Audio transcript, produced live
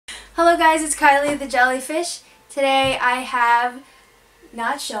Hello guys, it's Kylie The Jellyfish. Today I have,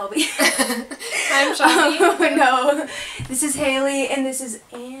 not Shelby. I'm Shelby. Oh no. This is Haley and this is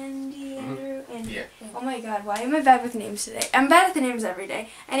Andy. Andy. Yeah. Oh my god, why am I bad with names today? I'm bad at the names every day.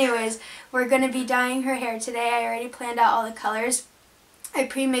 Anyways, we're going to be dyeing her hair today. I already planned out all the colors. I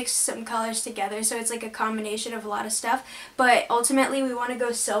pre-mixed some colors together, so it's like a combination of a lot of stuff. But ultimately we want to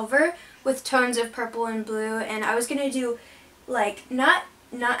go silver with tones of purple and blue. And I was going to do like, not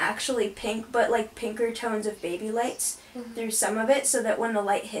actually pink, but like pinker tones of baby lights through some of it, so that when the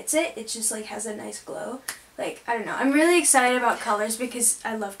light hits it, it just like has a nice glow. Like, I don't know. I'm really excited about colors because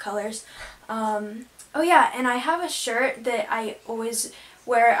I love colors. Oh yeah, and I have a shirt that I always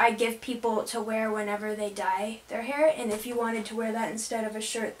wear. I give people to wear whenever they dye their hair, and if you wanted to wear that instead of a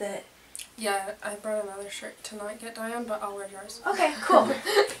shirt that... Yeah, I brought another shirt to not get dye on, but I'll wear yours. Okay, cool.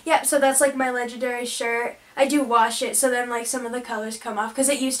 Yeah, so that's like my legendary shirt. I do wash it, so then like some of the colors come off, because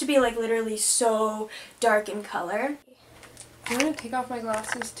it used to be like literally so dark in color. I'm going to take off my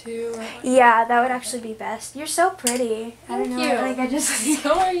glasses too. Yeah, that would actually be best. You're so pretty. I don't Thank know. you. Like I just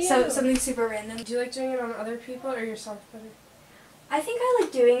So are you. So something super random. Do you like doing it on other people or yourself better? I think I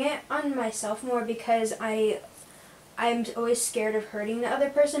like doing it on myself more because I'm always scared of hurting the other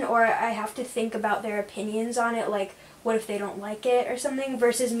person, or I have to think about their opinions on it, like what if they don't like it or something,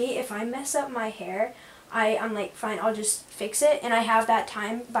 versus me, if I mess up my hair, I'm like, fine, I'll just fix it, and I have that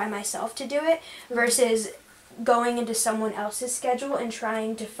time by myself to do it, versus going into someone else's schedule and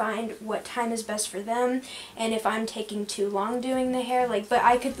trying to find what time is best for them, and if I'm taking too long doing the hair, like, but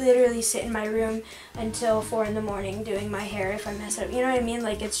I could literally sit in my room until 4 in the morning doing my hair if I mess it up, you know what I mean?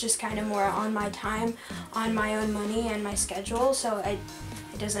 Like, it's just kind of more on my time, on my own money and my schedule, so it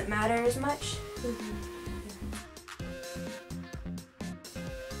doesn't matter as much.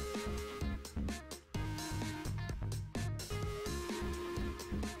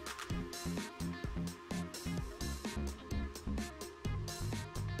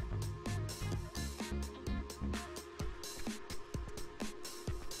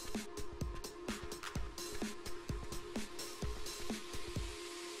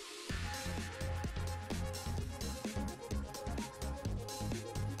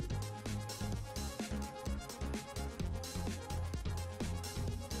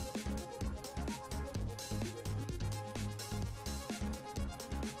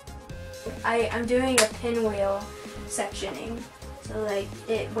 I'm doing a pinwheel sectioning, so like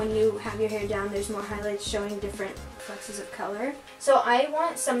when you have your hair down, there's more highlights showing different flexes of color. So I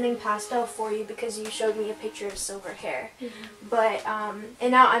want something pastel for you because you showed me a picture of silver hair, but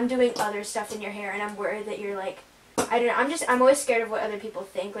and now I'm doing other stuff in your hair, and I'm worried that you're like, I don't know, I'm always scared of what other people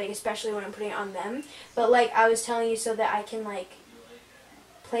think, like especially when I'm putting it on them. But like I was telling you, so that I can like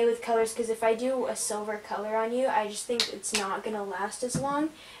play with colors, because if I do a silver color on you, I just think it's not going to last as long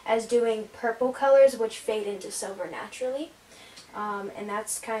as doing purple colors, which fade into silver naturally. And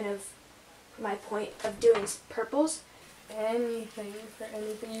that's kind of my point of doing purples. Anything for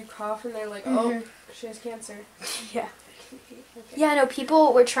anything. You cough and they're like, oh, she has cancer. Yeah. Okay. Yeah, no,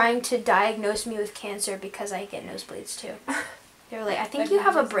 people were trying to diagnose me with cancer because I get nosebleeds too. They were like, I think you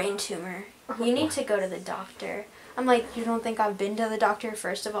have a brain tumor. You need to go to the doctor. I'm like, you don't think I've been to the doctor,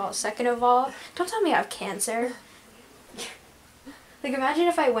 first of all? Second of all, don't tell me I have cancer. Like, imagine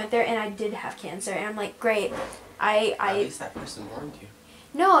if I went there and I did have cancer, and I'm like, great, At least that person warned you.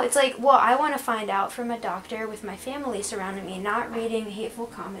 No, it's like, well, I want to find out from a doctor with my family surrounding me, not reading hateful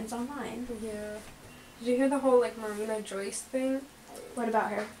comments online. Yeah. Did you hear the whole, like, Marina Joyce thing? What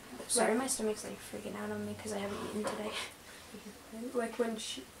about her? Sorry, my stomach's, like, freaking out on me because I haven't eaten today. Like, when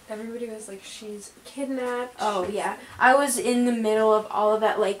everybody was like, she's kidnapped. Oh, yeah. I was in the middle of all of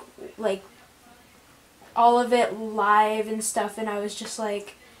that, like all of it live and stuff, and I was just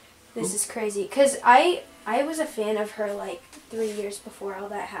like, this is crazy. Because I was a fan of her, like, 3 years before all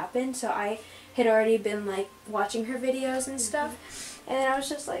that happened, so I had already been, like, watching her videos and stuff, and then I was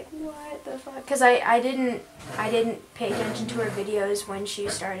just like, what the fuck? Because I didn't pay attention to her videos when she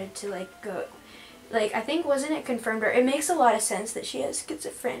started to, like, go... Like, I think, wasn't it confirmed, or it makes a lot of sense that she has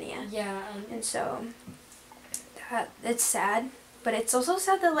schizophrenia. Yeah. And so, it's sad, but it's also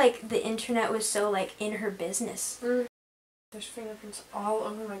sad that, like, the internet was so, like, in her business. There's fingerprints all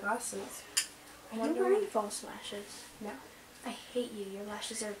over my glasses. I don't wear any false lashes. No. I hate you. Your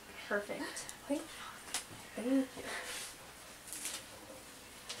lashes are perfect. Thank you.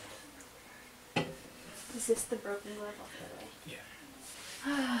 Is this the broken glove off the way? Yeah.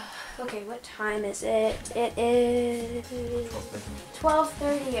 Okay, what time is it? It is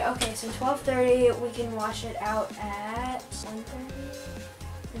 12:30. Okay, so 12:30 we can wash it out at 1:30.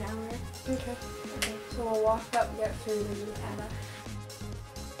 An hour. Okay. Okay. So we'll walk up, get food, and come back.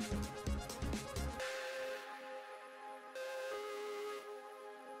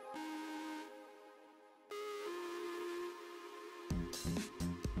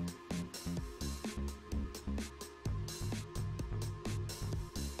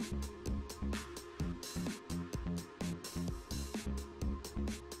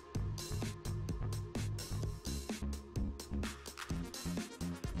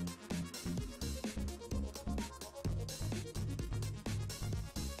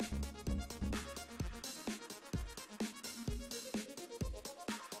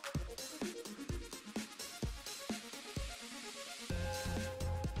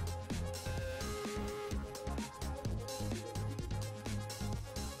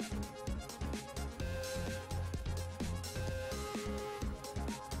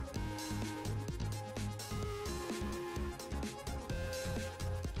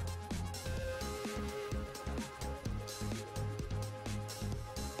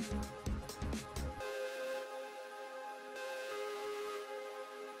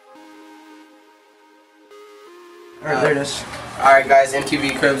 Alright, there it is. Alright guys,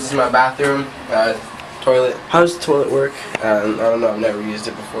 MTV Cribs is my bathroom. Toilet. How does the toilet work? I don't know, I've never used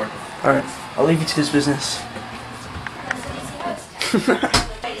it before. Alright, I'll leave you to this business.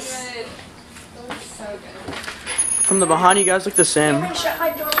 From the behind, you guys look the same.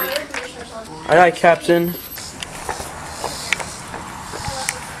 Aye, Captain.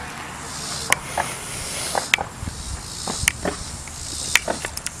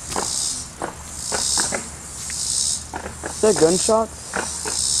 Is that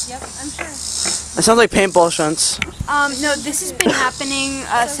gunshots? Yep, I'm sure. It sounds like paintball shunts. No, this has been happening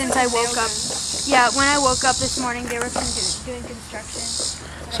since I woke up. Yeah, when I woke up this morning, they were doing construction.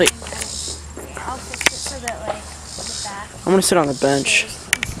 So, I'll fix it so that, like, the back. I'm gonna sit on the bench.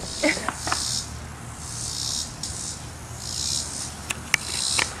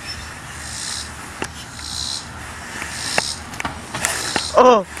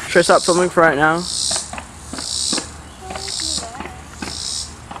 Oh, should I stop filming for right now?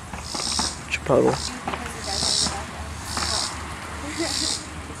 Should probably.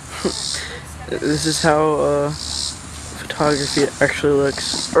 This is how photography actually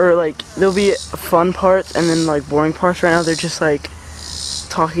looks. Or like there'll be fun parts and then like boring parts. Right now they're just like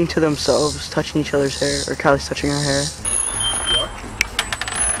talking to themselves, touching each other's hair, or Kylie's touching her hair.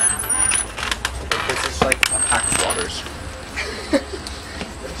 This is like a pack of waters.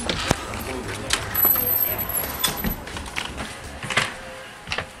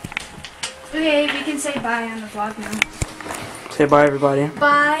 Okay, we can say bye on the vlog now. Say bye, everybody.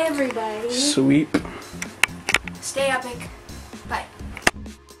 Bye, everybody. Sweep. Stay epic.